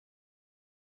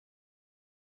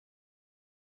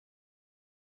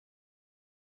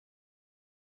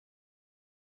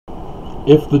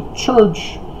if the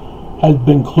church had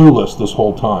been clueless this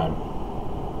whole time,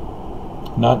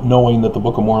 not knowing that the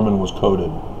Book of Mormon was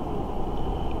coded,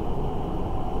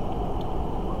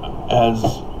 as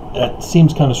it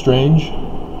seems kind of strange,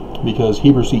 because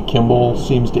Heber C. Kimball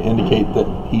seems to indicate that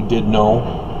he did know.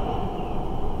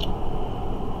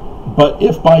 But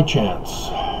if by chance,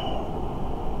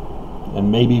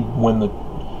 and maybe when the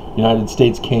United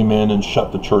States came in and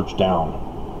shut the church down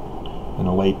in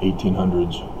the late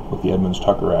 1800s with the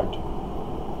Edmunds-Tucker Act,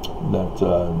 that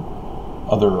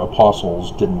other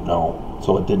apostles didn't know,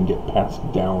 so it didn't get passed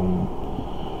down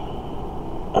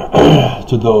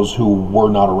to those who were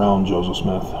not around Joseph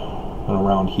Smith and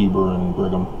around Heber and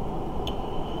Brigham.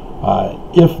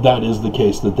 If that is the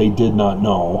case, that they did not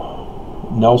know,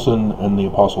 Nelson and the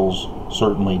apostles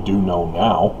certainly do know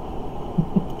now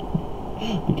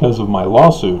because of my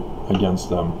lawsuit against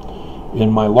them.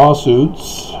 In my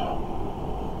lawsuits,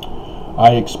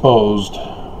 I exposed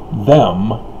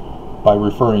them by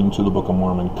referring to the Book of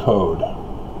Mormon code.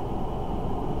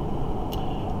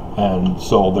 And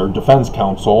so their defense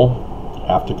counsel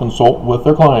have to consult with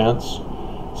their clients,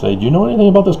 say, do you know anything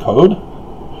about this code?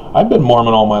 I've been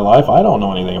Mormon all my life. I don't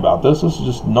know anything about this. This is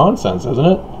just nonsense, isn't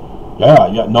it?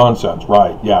 Yeah, nonsense.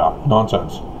 Right, yeah,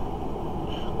 nonsense.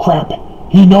 Crap,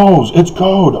 he knows. It's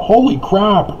code. Holy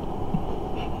crap.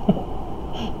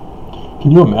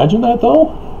 Can you imagine that,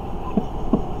 though?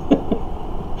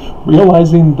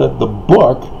 Realizing that the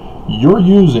book you're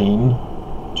using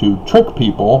to trick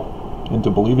people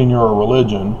into believing you're a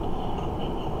religion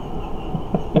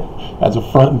as a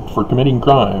front for committing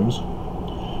crimes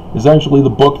is actually the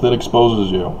book that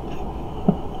exposes you.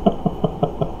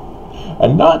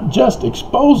 And not just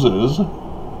exposes,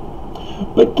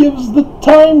 but gives the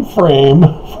time frame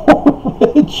for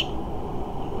which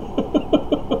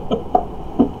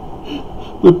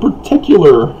the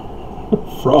particular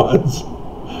frauds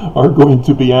are going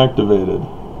to be activated.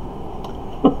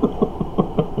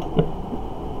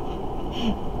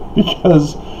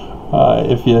 Because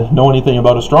if you know anything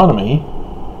about astronomy,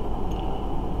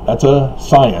 that's a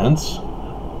science.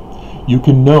 You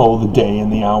can know the day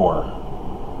and the hour.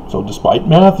 So despite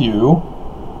Matthew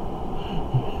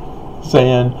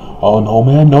saying, oh, no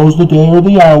man knows the day or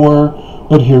the hour,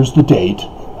 but here's the date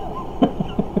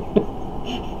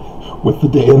with the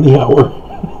day and the hour.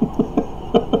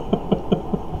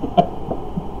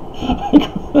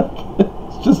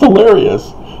 It's just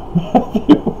hilarious.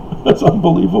 Matthew, that's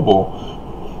unbelievable.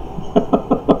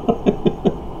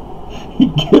 He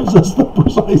gives us the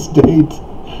precise date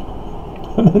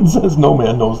and then says no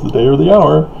man knows the day or the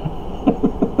hour.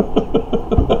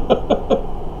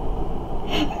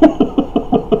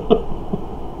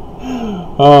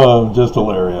 Oh, just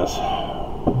hilarious.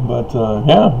 But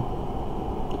yeah,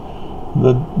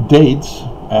 the dates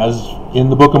as in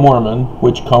the Book of Mormon,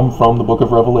 which come from the Book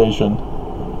of Revelation,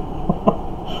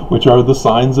 which are the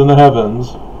signs in the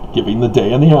heavens giving the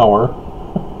day and the hour,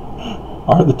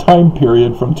 are the time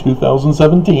period from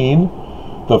 2017,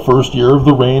 the first year of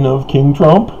the reign of King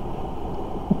Trump,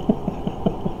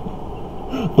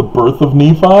 the birth of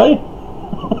Nephi,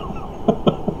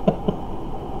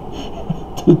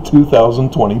 to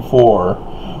 2024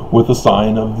 with the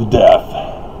sign of the death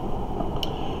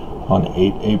on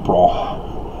 8 April.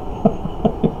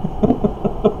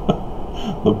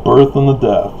 The birth and the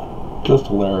death. Just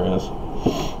hilarious.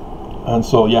 And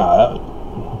so, yeah,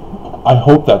 I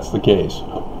hope that's the case.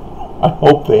 I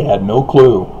hope they had no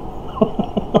clue.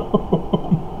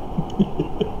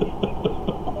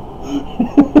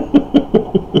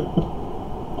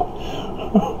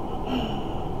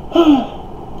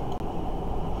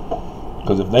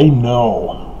 Because if they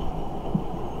know,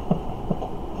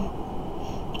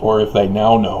 or if they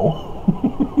now know,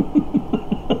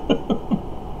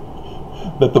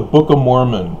 that the Book of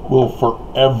Mormon will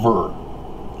forever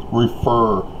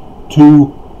refer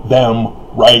to them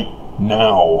right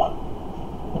now.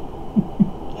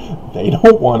 They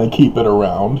don't want to keep it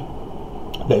around.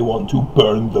 They want to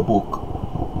burn the book.